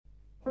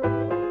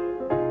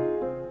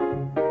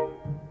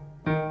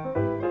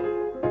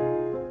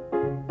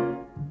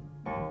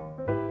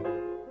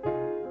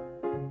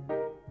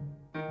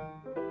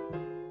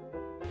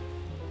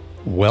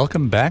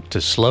Welcome back to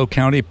SLO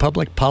County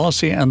Public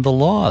Policy and the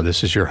Law.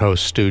 This is your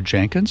host, Stu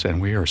Jenkins,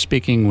 and we are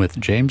speaking with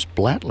James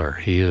Blattler.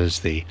 He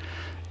is the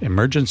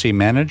emergency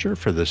manager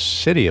for the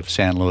city of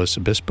San Luis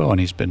Obispo, and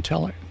he's been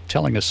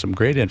telling us some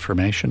great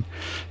information.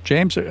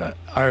 James,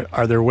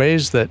 are there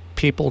ways that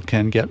people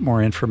can get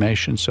more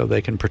information so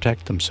they can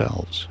protect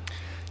themselves?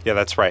 Yeah,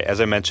 that's right. As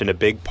I mentioned, a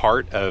big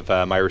part of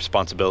my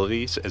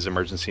responsibilities as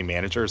emergency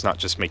manager is not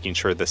just making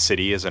sure the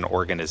city as an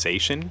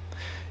organization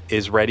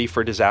is ready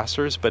for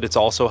disasters, but it's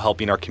also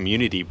helping our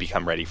community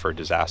become ready for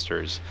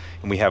disasters.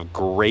 And we have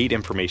great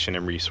information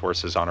and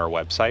resources on our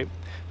website.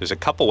 There's a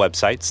couple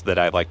websites that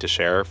I'd like to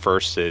share.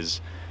 First is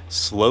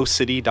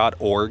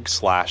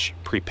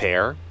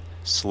slocity.org/prepare.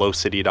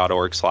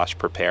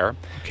 slocity.org/prepare.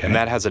 Okay. And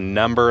that has a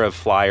number of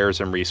flyers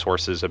and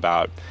resources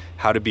about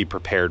how to be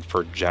prepared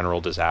for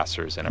general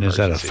disasters and emergencies.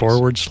 Is that a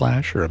forward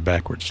slash or a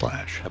backward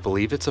slash? I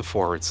believe it's a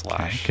forward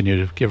slash. Okay. Can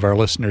you give our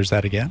listeners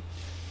that again?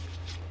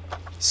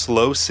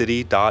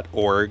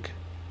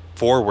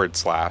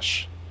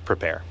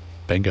 slocity.org/prepare.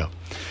 Bingo.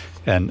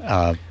 And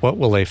what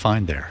will they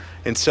find there?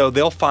 And so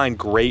they'll find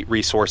great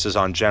resources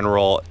on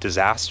general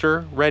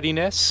disaster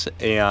readiness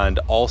and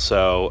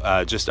also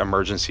just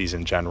emergencies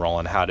in general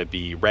and how to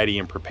be ready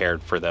and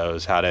prepared for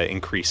those, how to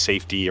increase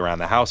safety around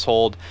the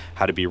household,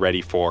 how to be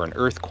ready for an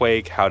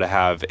earthquake, how to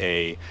have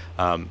a,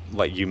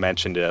 like you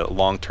mentioned, a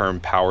long-term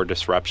power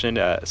disruption,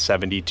 a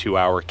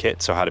 72-hour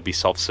kit, so how to be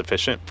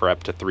self-sufficient for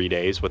up to 3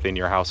 days within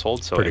your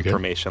household, so pretty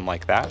information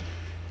like that.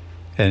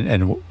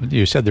 And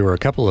you said there were a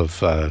couple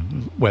of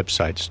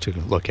websites to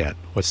look at.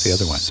 What's the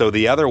other one? So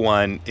the other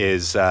one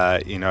is,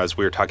 as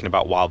we were talking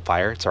about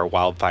wildfire, it's our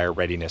wildfire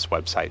readiness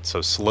website.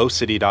 So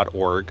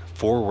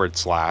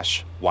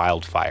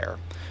slocity.org/wildfire.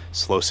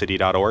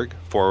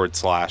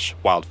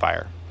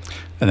 slocity.org/wildfire.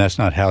 And that's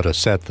not how to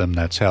set them,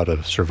 that's how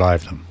to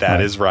survive them.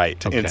 That is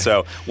right. Okay. And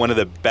so one of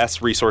the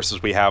best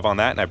resources we have on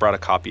that, and I brought a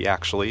copy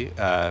actually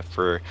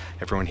for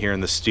everyone here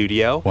in the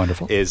studio.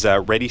 Wonderful. Is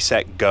Ready,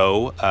 Set,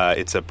 Go.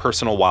 It's a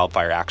personal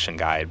wildfire action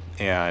guide.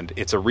 And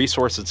it's a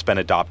resource that's been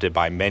adopted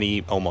by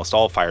almost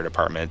all fire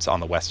departments on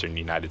the western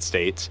United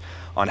States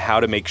on how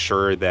to make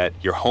sure that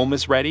your home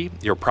is ready,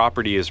 your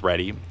property is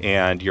ready,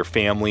 and your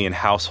family and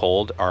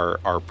household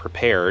are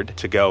prepared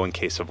to go in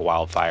case of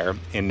wildfire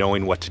and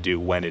knowing what to do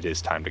when it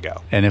is time to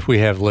go. And if we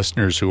have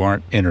listeners who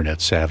aren't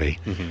internet savvy,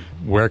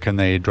 where can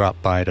they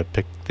drop by to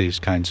pick these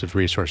kinds of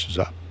resources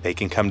up? They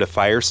can come to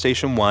Fire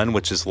Station 1,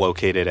 which is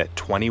located at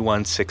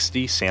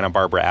 2160 Santa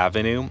Barbara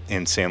Avenue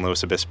in San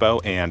Luis Obispo,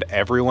 and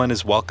everyone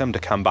is welcome to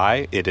come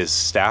by. It is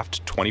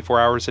staffed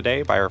 24 hours a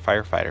day by our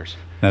firefighters.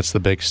 That's the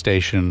big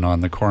station on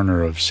the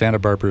corner of Santa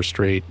Barbara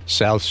Street,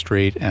 South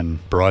Street, and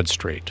Broad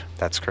Street.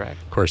 That's correct.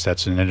 Of course,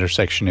 that's an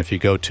intersection if you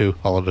go to,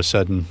 all of a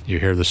sudden you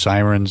hear the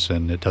sirens,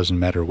 and it doesn't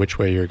matter which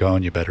way you're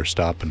going, you better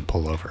stop and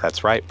pull over.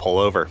 That's right, pull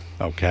over.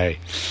 Okay.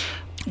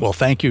 Well,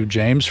 thank you,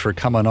 James, for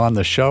coming on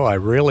the show. I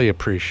really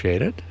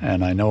appreciate it,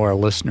 and I know our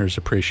listeners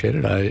appreciate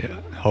it. I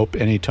hope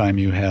anytime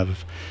you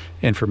have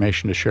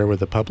information to share with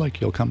the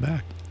public, you'll come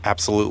back.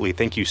 Absolutely.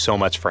 Thank you so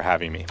much for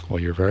having me. Well,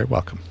 you're very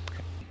welcome.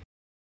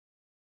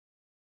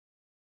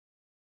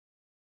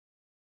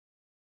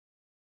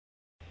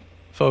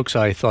 Folks,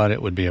 I thought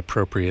it would be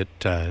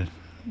appropriate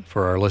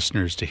for our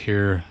listeners to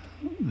hear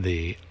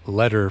the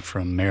letter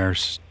from Mayor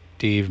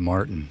Steve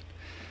Martin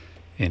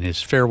in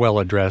his farewell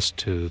address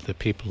to the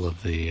people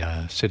of the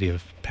city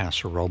of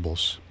Paso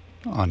Robles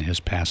on his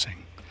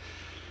passing.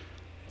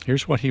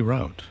 Here's what he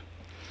wrote.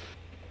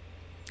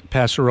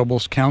 Paso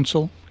Robles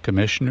Council,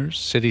 Commissioners,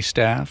 City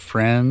staff,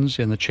 friends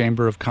in the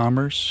Chamber of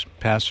Commerce,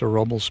 Paso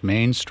Robles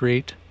Main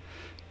Street,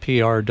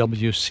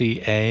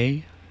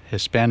 PRWCA,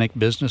 Hispanic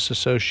Business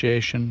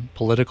Association,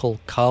 political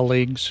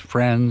colleagues,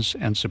 friends,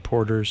 and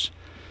supporters,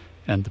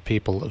 and the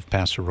people of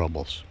Paso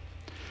Robles.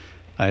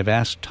 I have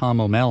asked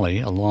Tom O'Malley,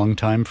 a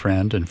longtime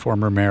friend and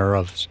former mayor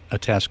of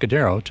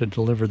Atascadero, to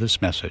deliver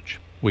this message.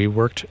 We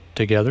worked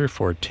together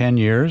for 10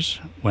 years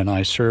when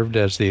I served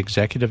as the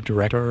executive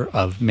director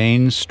of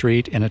Main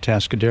Street in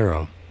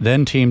Atascadero,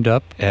 then teamed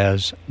up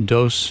as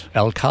Dos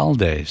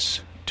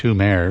Alcaldes, 2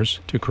 mayors,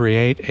 to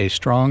create a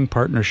strong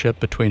partnership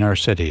between our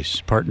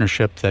cities,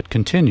 partnership that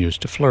continues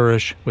to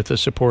flourish with the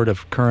support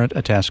of current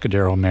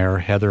Atascadero Mayor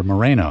Heather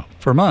Moreno.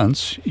 For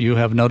months, you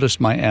have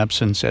noticed my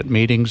absence at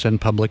meetings and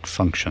public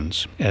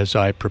functions. As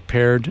I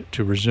prepared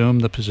to resume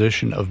the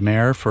position of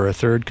mayor for a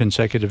 3rd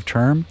consecutive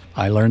term,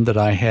 I learned that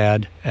I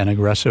had an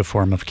aggressive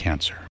form of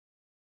cancer.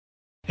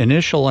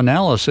 Initial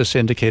analysis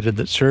indicated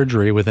that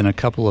surgery within a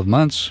couple of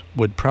months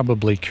would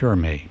probably cure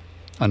me.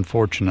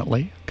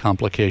 Unfortunately,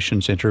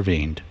 complications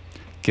intervened,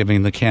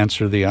 giving the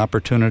cancer the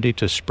opportunity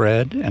to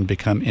spread and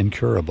become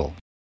incurable.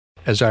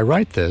 As I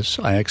write this,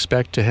 I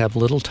expect to have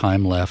little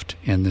time left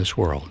in this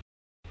world.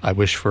 I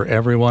wish for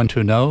everyone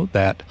to know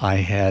that I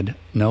had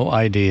no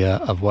idea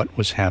of what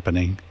was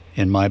happening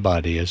in my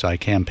body as I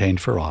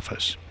campaigned for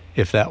office.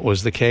 If that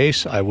was the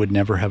case, I would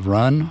never have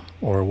run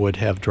or would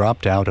have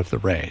dropped out of the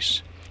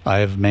race. I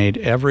have made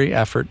every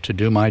effort to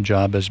do my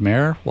job as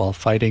mayor while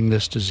fighting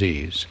this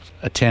disease,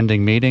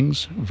 attending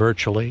meetings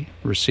virtually,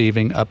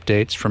 receiving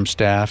updates from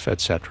staff,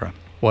 etc.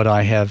 What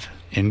I have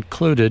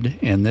included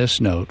in this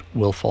note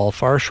will fall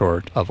far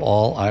short of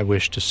all I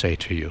wish to say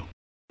to you.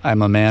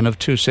 I'm a man of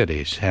two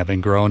cities, having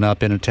grown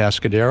up in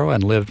Atascadero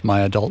and lived my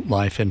adult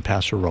life in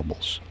Paso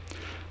Robles.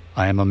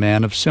 I am a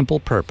man of simple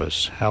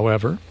purpose,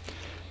 however,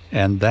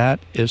 and that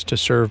is to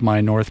serve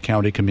my North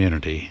County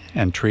community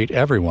and treat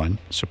everyone,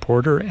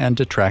 supporter and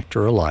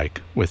detractor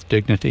alike, with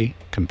dignity,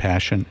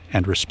 compassion,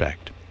 and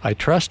respect. I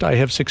trust I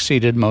have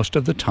succeeded most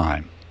of the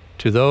time.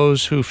 To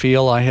those who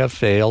feel I have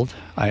failed,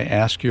 I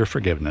ask your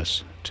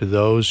forgiveness. To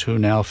those who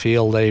now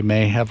feel they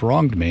may have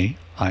wronged me,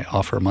 I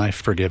offer my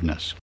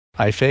forgiveness.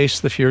 I face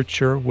the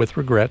future with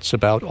regrets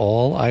about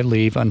all I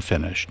leave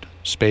unfinished: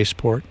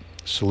 spaceport,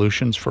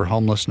 solutions for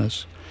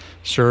homelessness,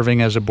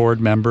 serving as a board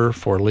member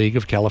for League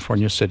of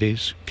California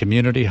Cities,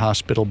 Community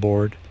Hospital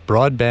Board,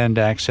 broadband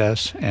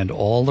access, and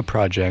all the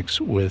projects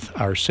with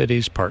our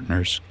city's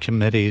partners,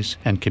 committees,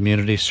 and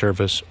community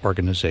service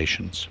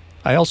organizations.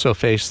 I also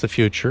face the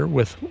future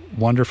with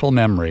wonderful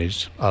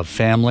memories of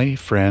family,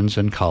 friends,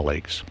 and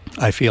colleagues.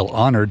 I feel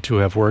honored to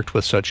have worked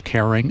with such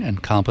caring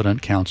and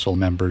competent council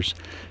members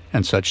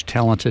and such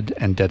talented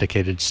and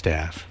dedicated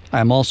staff. I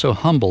am also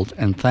humbled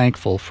and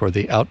thankful for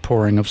the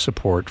outpouring of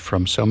support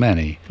from so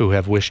many who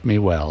have wished me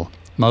well,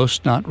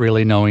 most not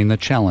really knowing the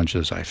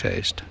challenges I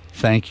faced.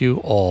 Thank you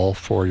all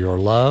for your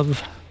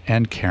love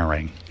and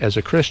caring. As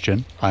a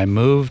Christian, I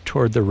move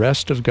toward the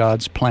rest of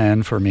God's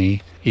plan for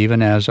me,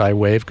 even as I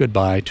wave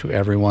goodbye to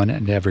everyone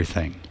and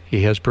everything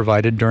He has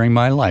provided during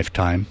my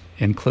lifetime,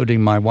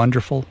 including my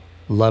wonderful,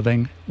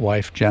 loving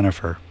wife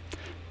Jennifer,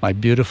 my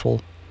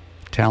beautiful,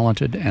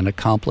 talented and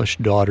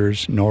accomplished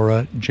daughters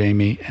Nora,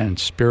 Jamie, and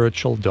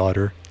spiritual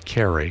daughter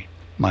Carrie,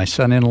 my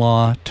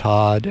son-in-law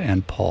Todd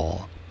and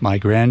Paul, my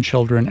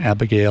grandchildren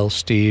Abigail,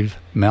 Steve,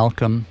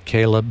 Malcolm,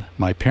 Caleb,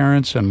 my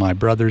parents and my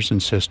brothers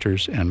and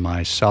sisters, and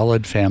my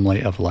solid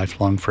family of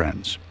lifelong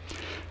friends.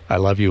 I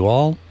love you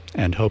all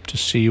and hope to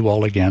see you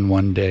all again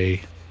one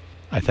day.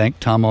 I thank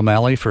Tom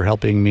O'Malley for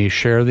helping me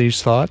share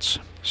these thoughts.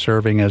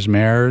 Serving as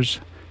mayors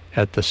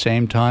at the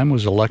same time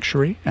was a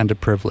luxury and a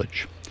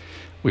privilege.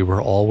 We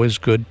were always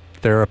good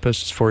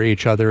therapists for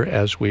each other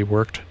as we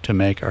worked to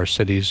make our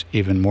cities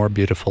even more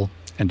beautiful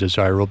and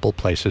desirable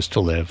places to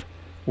live,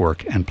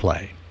 work, and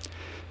play,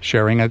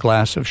 sharing a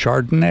glass of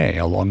Chardonnay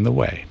along the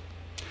way.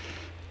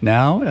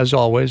 Now, as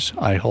always,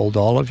 I hold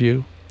all of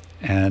you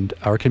and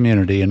our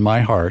community in my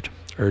heart,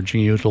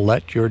 urging you to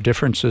let your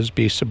differences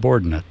be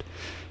subordinate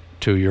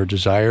to your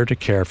desire to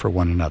care for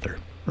one another.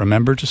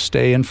 Remember to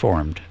stay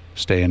informed,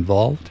 stay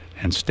involved,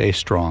 and stay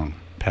strong,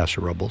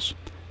 Paso Robles.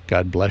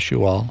 God bless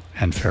you all,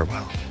 and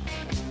farewell.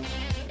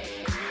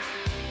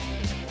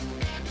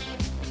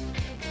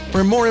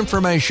 For more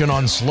information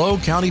on SLO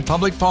County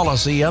public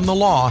policy and the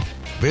law,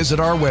 visit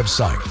our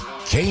website,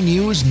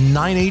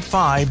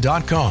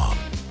 knews985.com.